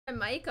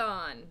My mic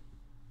on.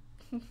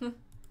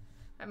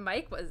 My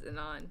mic wasn't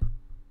on.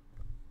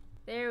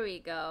 There we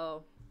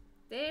go.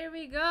 There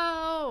we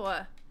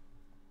go.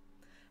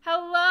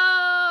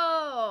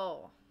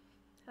 Hello.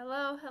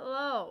 Hello,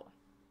 hello.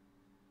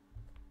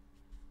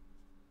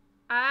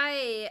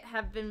 I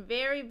have been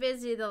very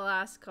busy the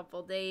last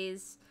couple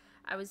days.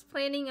 I was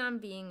planning on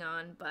being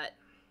on, but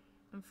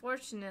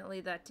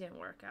unfortunately that didn't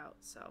work out,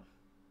 so.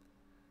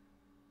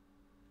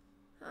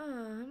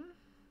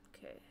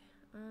 Okay.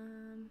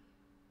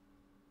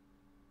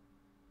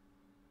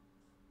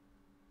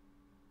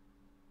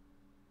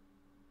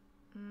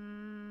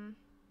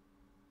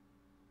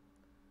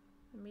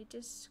 Let me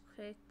just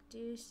quick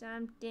do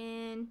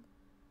something.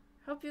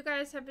 Hope you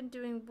guys have been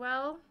doing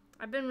well.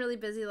 I've been really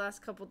busy the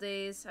last couple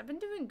days. I've been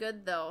doing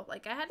good though.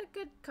 Like I had a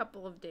good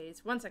couple of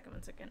days. One second.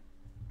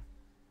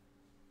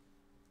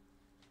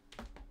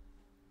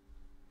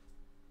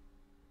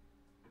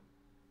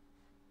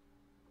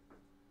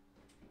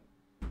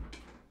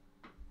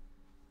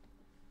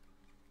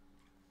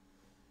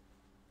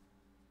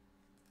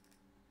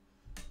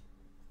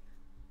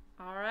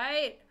 All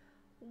right.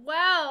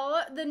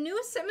 Well, the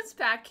new Sims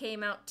pack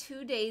came out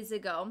 2 days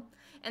ago.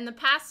 And the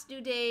past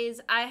 2 days,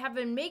 I have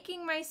been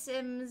making my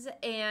Sims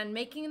and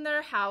making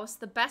their house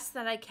the best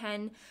that I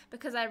can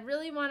because I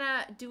really want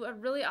to do a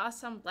really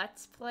awesome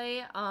Let's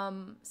Play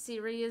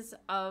series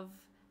of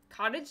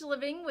Cottage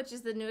Living, which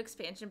is the new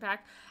expansion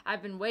pack.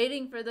 I've been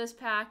waiting for this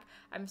pack.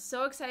 I'm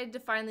so excited to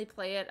finally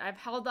play it. I've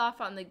held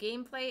off on the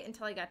gameplay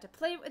until I got to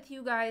play it with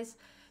you guys.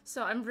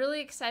 So I'm really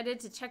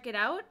excited to check it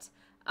out.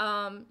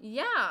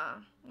 Yeah,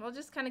 we'll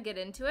just kind of get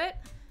into it.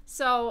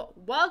 So,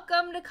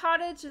 welcome to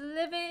Cottage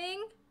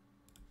Living.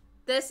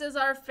 This is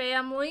our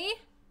family.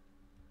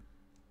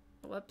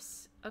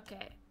 Whoops.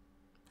 Okay.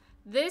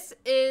 This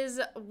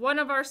is one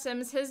of our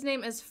Sims. His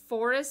name is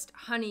Forest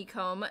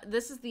Honeycomb.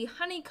 This is the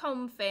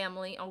Honeycomb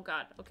family. Oh,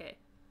 God. Okay.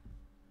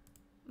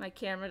 My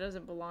camera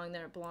doesn't belong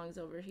there. It belongs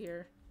over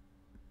here.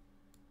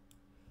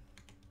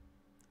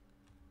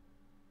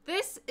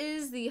 This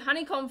is the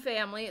Honeycomb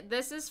family.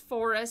 This is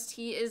Forrest.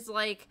 He is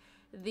like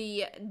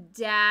the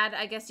dad,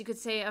 I guess you could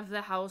say, of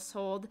the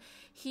household.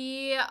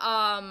 He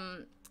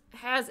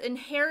has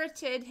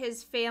inherited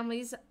his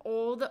family's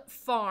old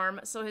farm,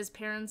 so his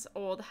parents'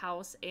 old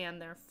house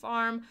and their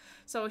farm.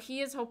 So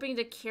he is hoping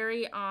to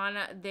carry on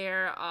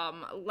their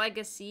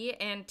legacy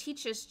and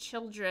teach his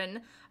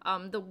children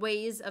the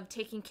ways of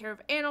taking care of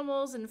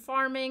animals and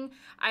farming.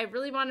 I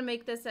really want to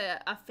make this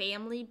a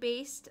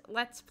family-based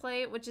Let's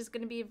Play, which is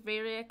going to be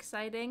very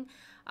exciting.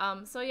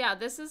 So yeah,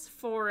 this is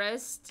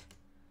Forrest.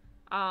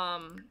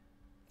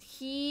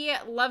 He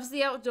loves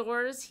the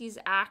outdoors. He's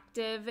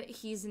active.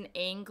 He's an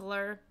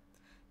angler.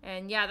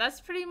 And yeah,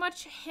 that's pretty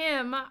much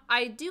him.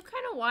 I do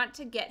kind of want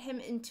to get him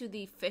into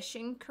the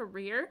fishing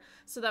career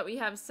so that we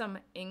have some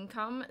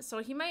income. So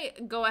he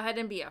might go ahead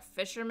and be a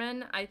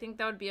fisherman. I think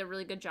that would be a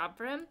really good job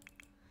for him.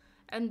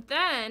 And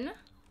then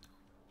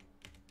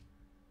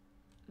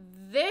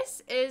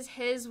this is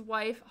his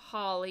wife,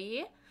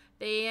 Holly.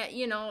 They,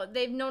 you know,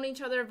 they've known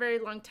each other a very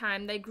long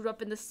time. They grew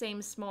up in the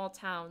same small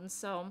town,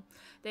 so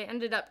they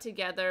ended up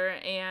together,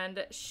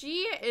 and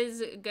she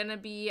is gonna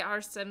be our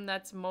Sim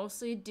that's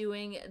mostly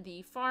doing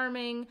the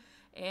farming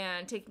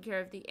and taking care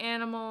of the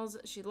animals.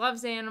 She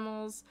loves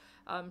animals.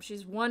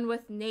 She's one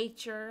with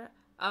nature.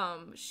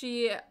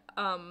 She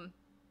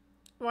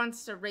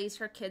wants to raise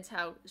her kids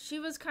how she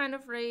was kind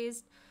of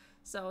raised.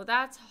 So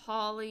that's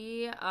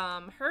Holly.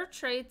 Her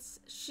traits,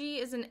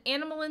 she is an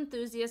animal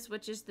enthusiast,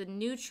 which is the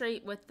new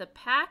trait with the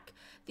pack.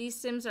 These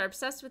Sims are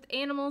obsessed with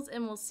animals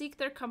and will seek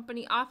their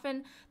company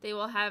often. They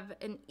will have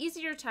an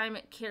easier time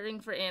at caring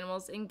for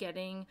animals and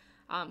getting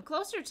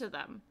closer to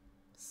them.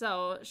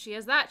 So she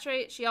has that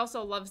trait. She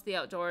also loves the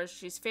outdoors.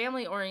 She's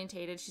family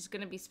orientated. She's going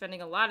to be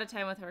spending a lot of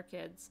time with her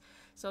kids.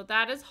 So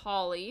that is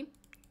Holly.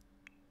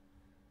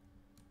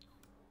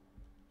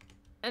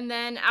 And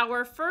then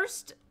our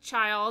first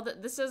child,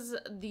 this is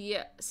the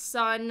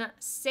son,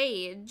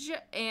 Sage,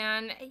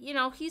 and, you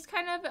know, he's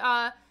kind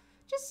of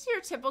just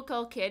your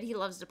typical kid. He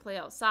loves to play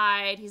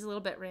outside. He's a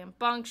little bit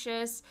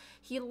rambunctious.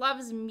 He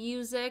loves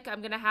music. I'm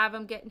going to have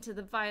him get into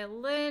the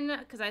violin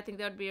because I think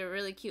that would be a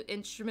really cute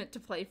instrument to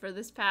play for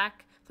this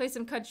pack. Play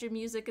some country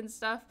music and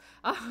stuff.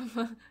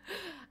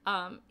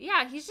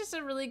 Yeah, he's just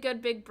a really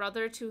good big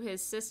brother to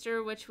his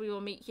sister, which we will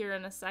meet here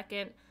in a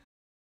second.